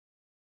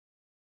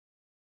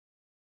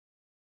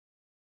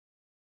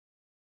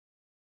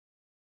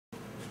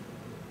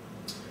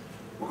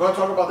We're going to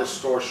talk about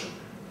distortion.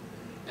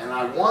 And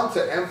I want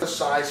to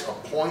emphasize a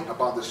point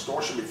about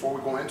distortion before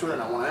we go into it,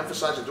 and I want to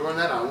emphasize it during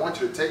that, and I want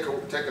you to take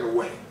it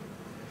away.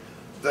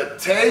 The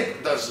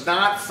tape does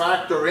not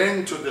factor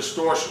into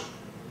distortion.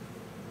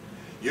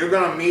 You're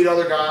going to meet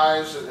other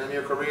guys in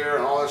your career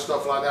and all this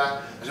stuff like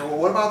that, and say, well,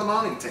 what about the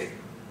mounting tape?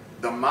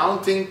 The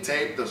mounting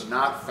tape does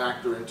not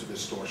factor into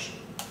distortion.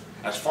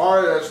 As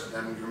far as,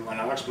 and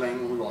I'll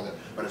explain when we go there,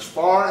 but as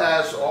far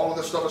as all of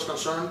this stuff is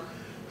concerned,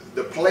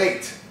 the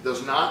plate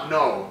does not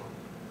know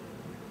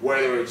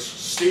whether it's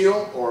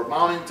steel or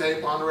mounting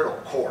tape under it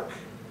or cork.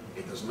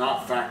 It does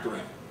not factor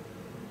in.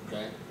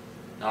 Okay?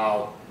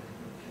 Now,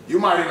 you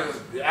might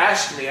even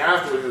ask me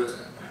afterwards,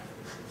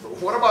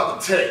 what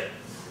about the tape?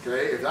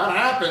 Okay? If that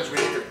happens, we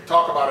need to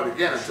talk about it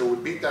again until we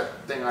beat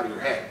that thing out of your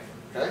head.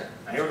 Okay?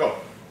 Now here we go.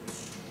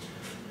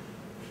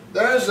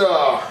 There's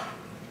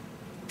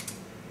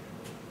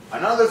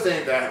another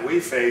thing that we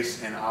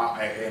face in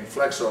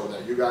Flexo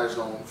that you guys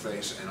don't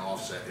face in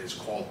offset is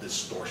called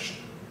distortion.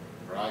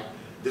 Right?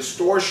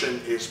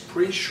 Distortion is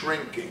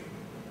pre-shrinking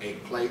a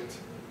plate.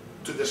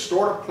 To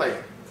distort a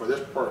plate for this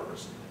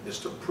purpose is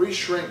to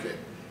pre-shrink it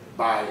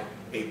by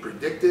a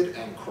predicted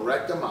and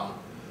correct amount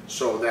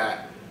so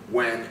that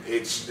when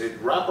it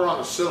wraps around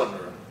the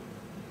cylinder,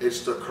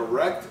 it's the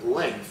correct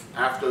length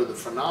after the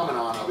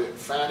phenomenon of it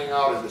fanning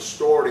out and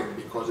distorting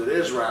because it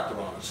is wrapped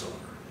around the cylinder.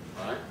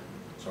 Right?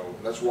 So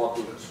let's walk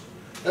through this.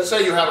 Let's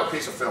say you have a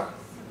piece of film.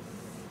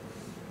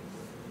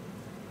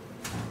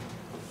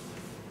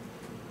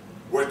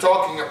 We're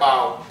talking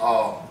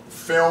about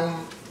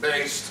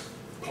film-based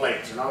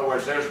plates. In other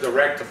words, there's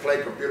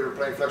direct-to-plate,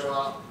 computer-to-plate Flexo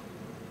now.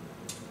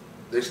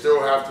 They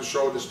still have to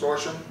show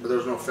distortion, but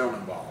there's no film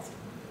involved.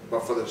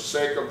 But for the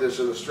sake of this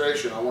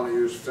illustration, I want to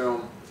use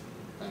film,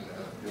 and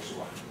this is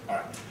why. All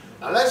right.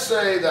 Now let's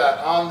say that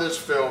on this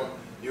film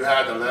you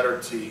had the letter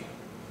T.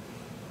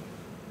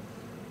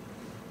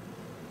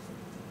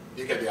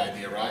 You get the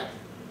idea, right?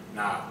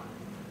 Now,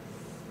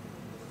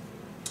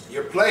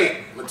 your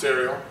plate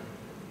material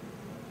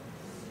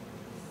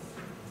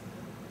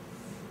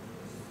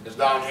is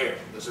down here.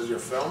 This is your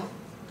film.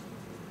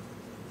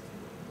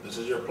 This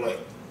is your plate.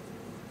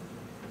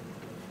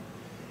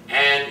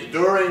 And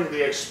during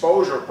the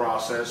exposure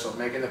process of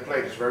making the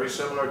plate, it's very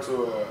similar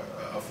to an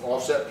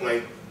offset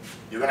plate.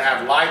 You're going to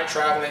have light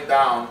traveling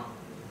down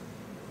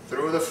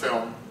through the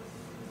film,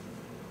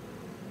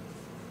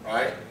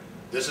 right?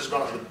 This is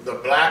going to, the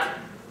black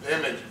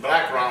image,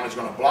 background is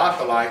going to block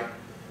the light,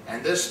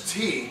 and this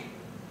T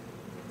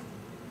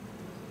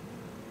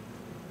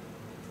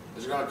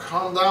is going to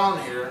come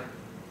down here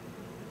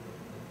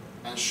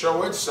and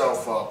show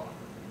itself up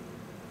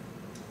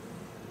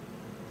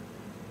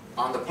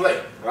on the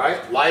plate,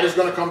 right? Light is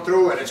going to come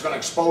through and it's going to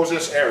expose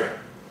this area.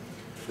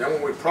 Then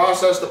when we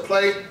process the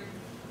plate,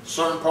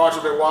 certain parts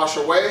of it wash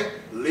away,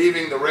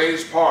 leaving the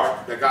raised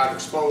part that got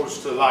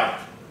exposed to the light.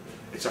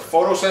 It's a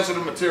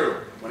photosensitive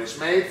material. When it's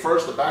made,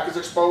 first the back is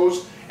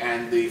exposed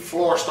and the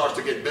floor starts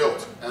to get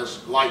built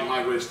as light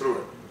migrates through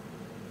it.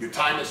 You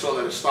time it so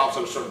that it stops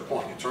at a certain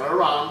point. You turn it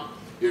around,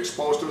 you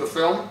expose through the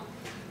film,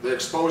 the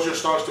exposure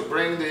starts to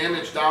bring the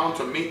image down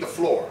to meet the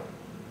floor.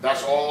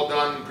 That's all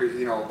done,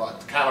 you know,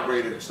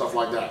 calibrated and stuff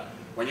like that.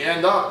 When you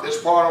end up,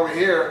 this part over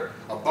here,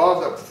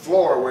 above the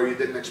floor where you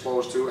didn't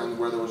expose to and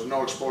where there was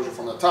no exposure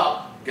from the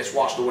top, gets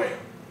washed away.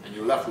 And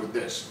you're left with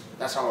this.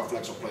 That's how a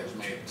Flexo plate is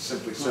made,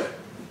 simply said.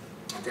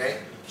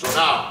 Okay? So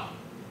now,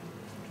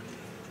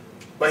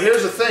 but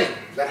here's the thing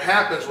that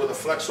happens with a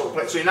Flexo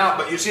plate. So now,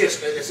 but you see,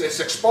 it's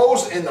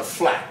exposed in the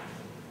flat.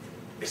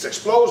 It's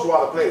exposed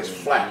while the plate is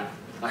flat.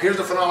 Now here's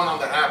the phenomenon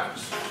that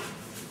happens.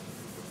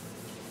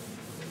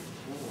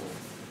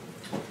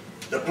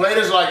 The plate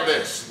is like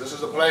this. This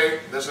is the plate.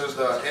 This is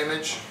the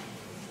image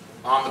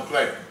on the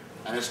plate.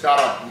 And it's got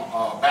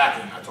a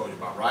backing I told you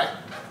about, right?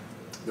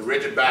 The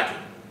rigid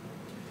backing.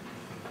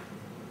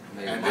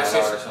 And this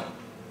is,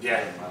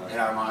 yeah,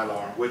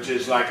 Mylar, which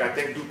is like, I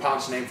think,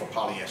 DuPont's name for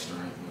polyester.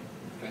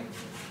 Okay?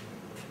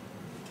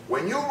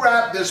 When you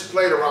wrap this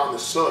plate around the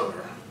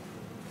cylinder,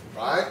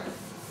 right?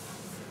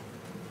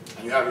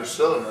 And you have your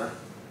cylinder,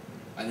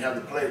 and you have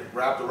the plate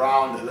wrapped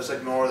around it. Let's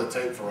ignore the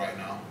tape for right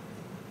now.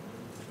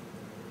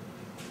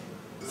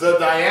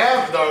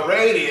 The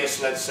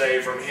radius, let's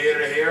say, from here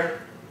to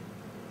here,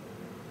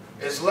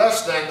 is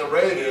less than the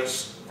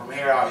radius from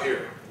here out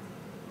here.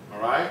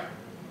 Alright?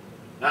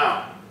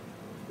 Now,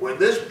 when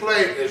this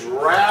plate is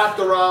wrapped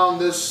around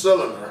this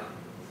cylinder,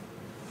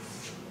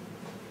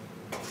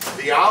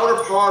 the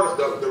outer part,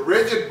 the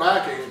rigid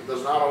backing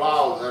does not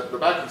allow that, the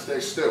backing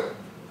stays still.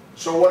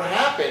 So what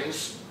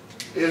happens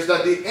is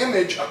that the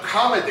image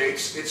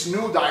accommodates its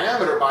new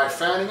diameter by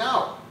fanning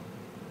out.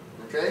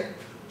 Okay?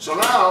 So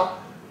now,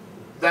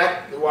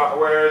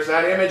 whereas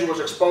that image was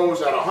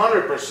exposed at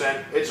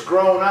 100%, it's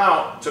grown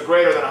out to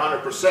greater than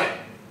 100%.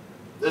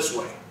 This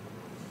way.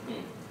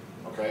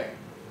 Okay?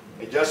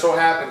 It just so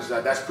happens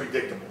that that's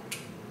predictable.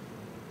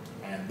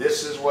 And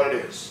this is what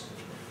it is.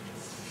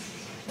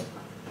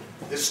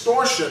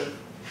 Distortion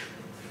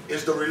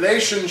is the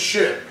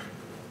relationship,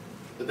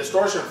 the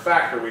distortion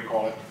factor we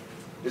call it,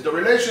 is the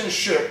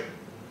relationship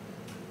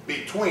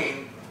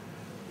between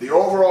the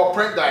overall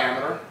print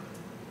diameter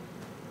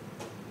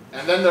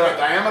and then the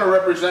diameter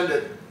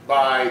represented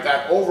by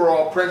that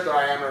overall print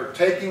diameter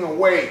taking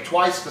away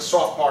twice the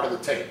soft part of the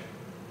tape,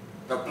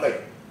 the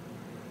plate.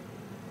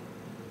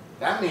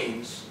 That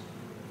means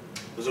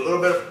there's a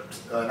little bit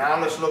of,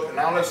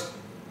 now let's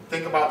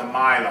think about the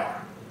Mylar.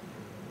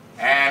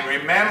 And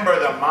remember,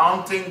 the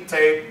mounting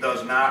tape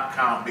does not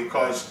count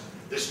because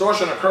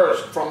distortion occurs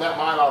from that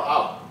Mylar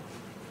out.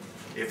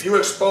 If you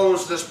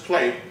expose this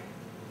plate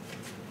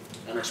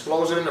and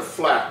expose it in the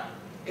flat,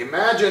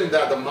 imagine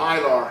that the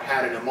Mylar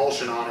had an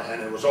emulsion on it and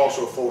it was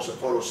also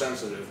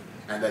photosensitive,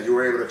 and that you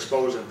were able to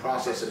expose and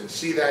process it and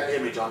see that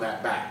image on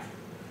that back,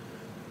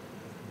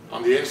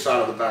 on the inside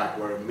of the back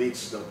where it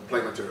meets the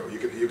plate material.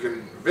 You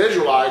can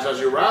visualize as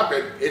you wrap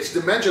it, its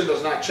dimension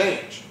does not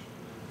change.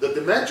 The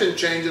dimension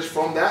changes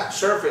from that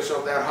surface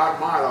of that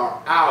hot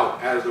Mylar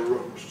out as the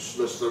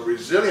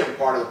resilient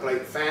part of the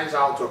plate fans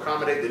out to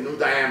accommodate the new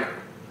diameter.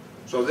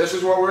 So this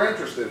is what we're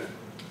interested in.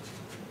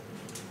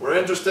 We're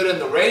interested in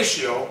the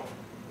ratio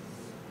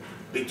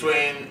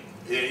between,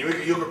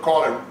 you could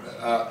call it,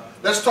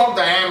 let's talk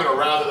diameter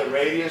rather than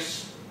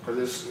radius, because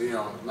it's, you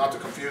know, not to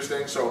confuse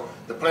things. So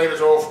the plate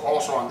is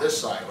also on this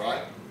side,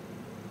 right?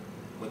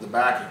 With the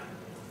backing.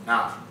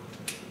 Now,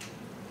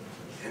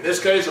 in this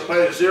case, the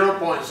plate is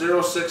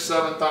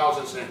 0.067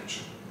 thousandths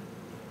inch.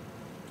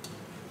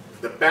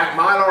 The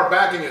Mylar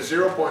backing is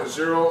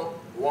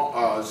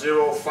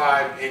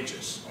 0.005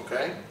 inches,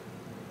 okay?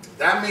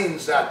 That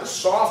means that the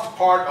soft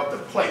part of the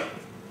plate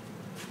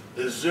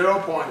is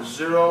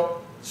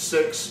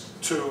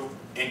 0.062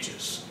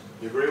 inches.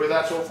 You agree with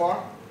that so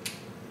far?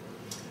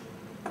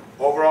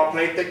 Overall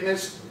plate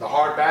thickness, the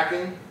hard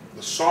backing,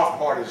 the soft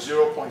part is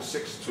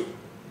 0.62.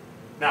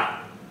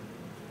 Now,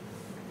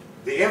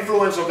 the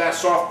influence of that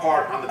soft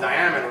part on the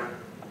diameter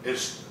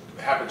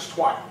happens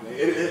twice.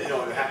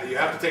 You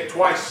have to take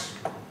twice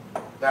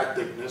that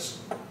thickness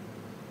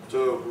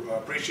to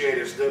appreciate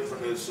its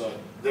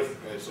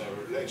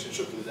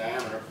relationship to the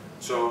diameter.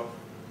 So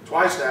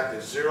twice that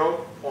is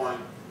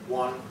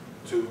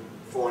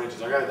 0.124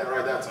 inches. I got it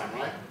right that time,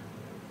 right?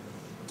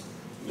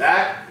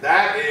 That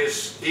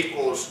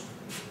equals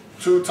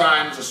 2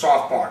 times the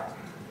soft part.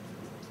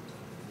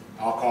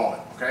 I'll call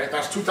it, okay?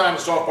 That's 2 times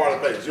the soft part of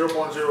the plate,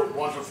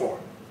 0.0124.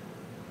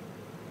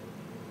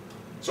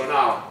 So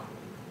now,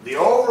 the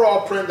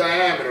overall print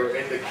diameter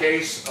in the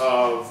case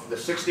of the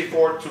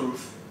 64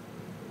 tooth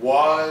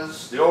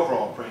was, the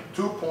overall print,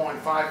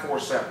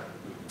 2.547.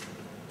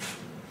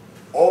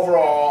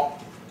 Overall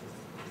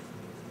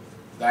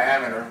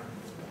diameter,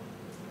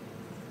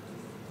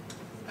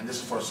 and this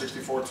is for a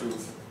 64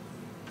 tooth,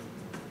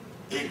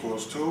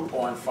 equals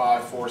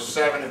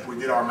 2.547 if we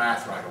did our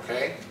math right,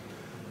 okay?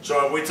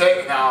 So if we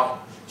take now,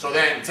 so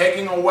then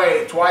taking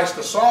away twice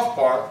the soft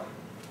part,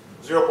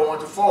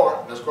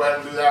 0.124, let's go ahead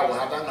and do that, we'll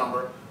have that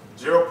number,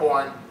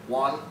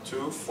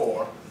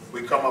 0.124,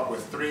 we come up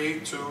with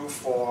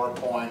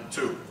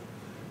 324.2.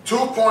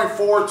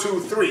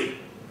 2.423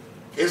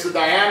 is the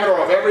diameter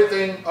of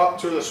everything up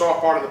to the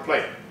soft part of the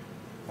plate.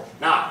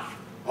 Now,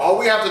 all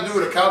we have to do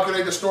to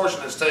calculate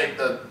distortion is take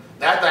that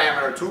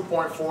diameter,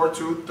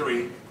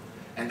 2.423,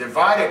 and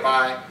divide it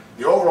by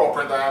the overall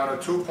print diameter,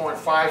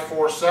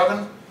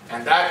 2.547,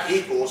 and that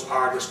equals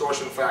our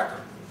distortion factor.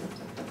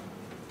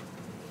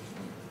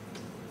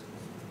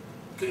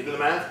 Can you do the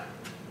math?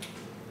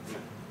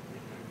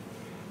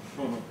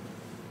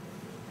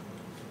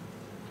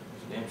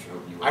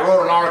 I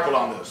wrote an article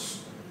on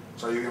this,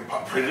 so you can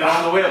print it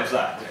on the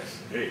website. Yes.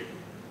 Hey.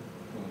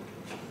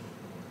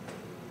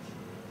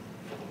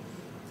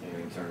 You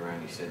turned around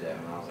and you said that,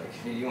 and I was like,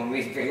 "You want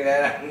me to figure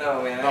that out?"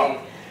 No, man.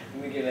 No.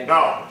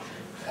 No.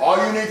 All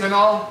you need to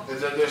know is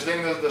that there's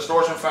the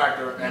distortion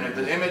factor, and if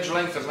the image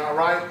length is not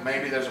right,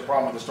 maybe there's a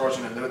problem with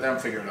distortion, and let them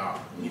figure it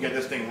out. You get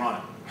this thing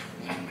running.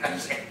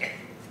 That's it.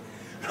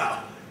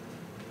 Now.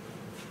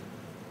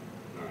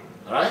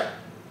 All right.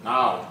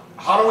 Now,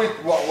 how do we?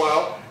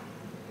 Well,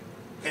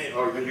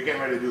 you're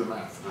getting ready to do the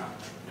math.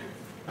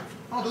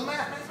 Oh, do the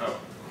math, man. Oh.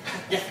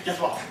 Yeah, guess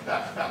what?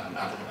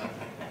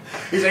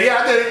 He said, "Yeah,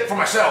 I did it for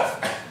myself."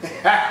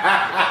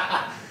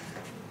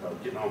 Oh,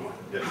 getting on my.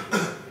 Yeah.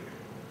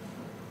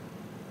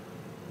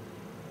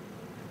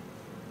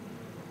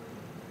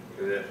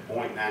 That's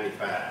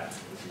 0.95.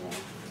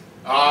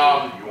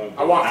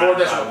 I want 4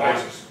 decimal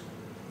places.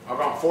 I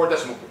want 4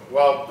 decimal.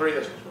 Well, 3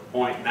 decimal.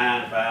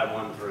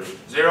 0.9513.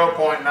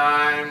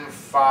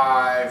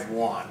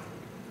 0.951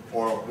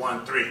 or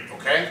 13.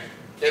 Okay.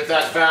 If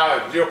that's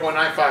valid,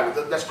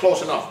 0.95. That's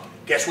close enough.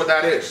 Guess what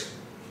that is?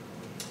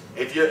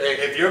 If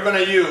you're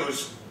going to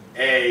use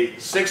a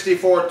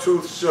 64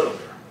 tooth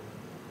cylinder,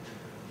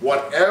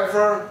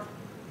 whatever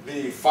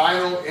the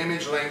final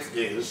image length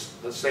is,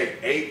 let's say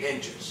 8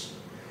 inches.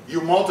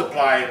 You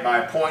multiply it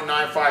by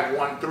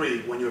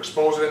 0.9513 when you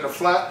expose it in the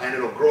flat, and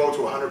it'll grow to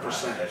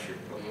 100%.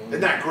 Isn't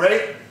that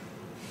great?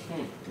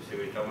 You see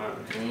what you're talking about?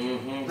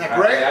 Isn't that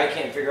great? I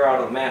can't figure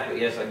out the math, but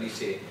yes, I do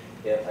see it.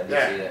 Yeah, I do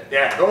see that.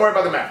 Yeah, don't worry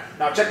about the math.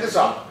 Now check this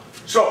out.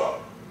 So,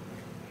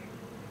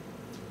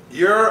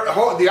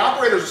 The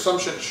operator's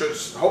assumption should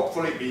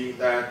hopefully be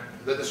that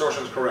the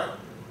distortion is correct.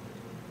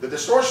 The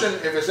distortion,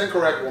 if it's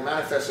incorrect, will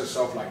manifest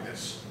itself like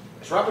this.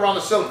 It's wrapped around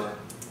the cylinder.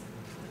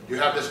 You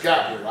have this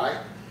gap here, right?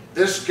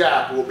 This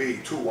gap will be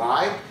too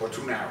wide or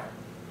too narrow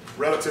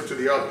relative to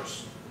the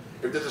others.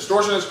 If the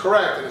distortion is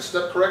correct and it's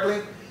stepped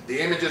correctly, the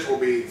images will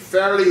be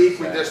fairly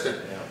equidistant.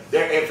 Yeah.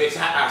 If it's a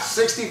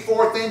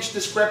 64th inch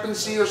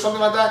discrepancy or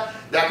something like that,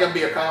 that can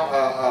be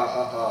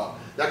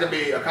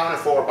accounted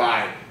for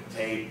by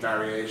tape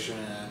variation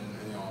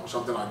and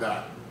something like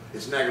that.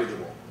 It's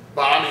negligible.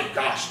 But I mean,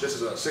 gosh, this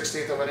is a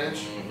 1/16 of an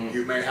inch.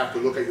 You may have to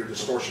look at your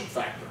distortion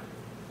factor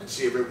and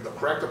see if the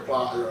correct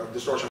distortion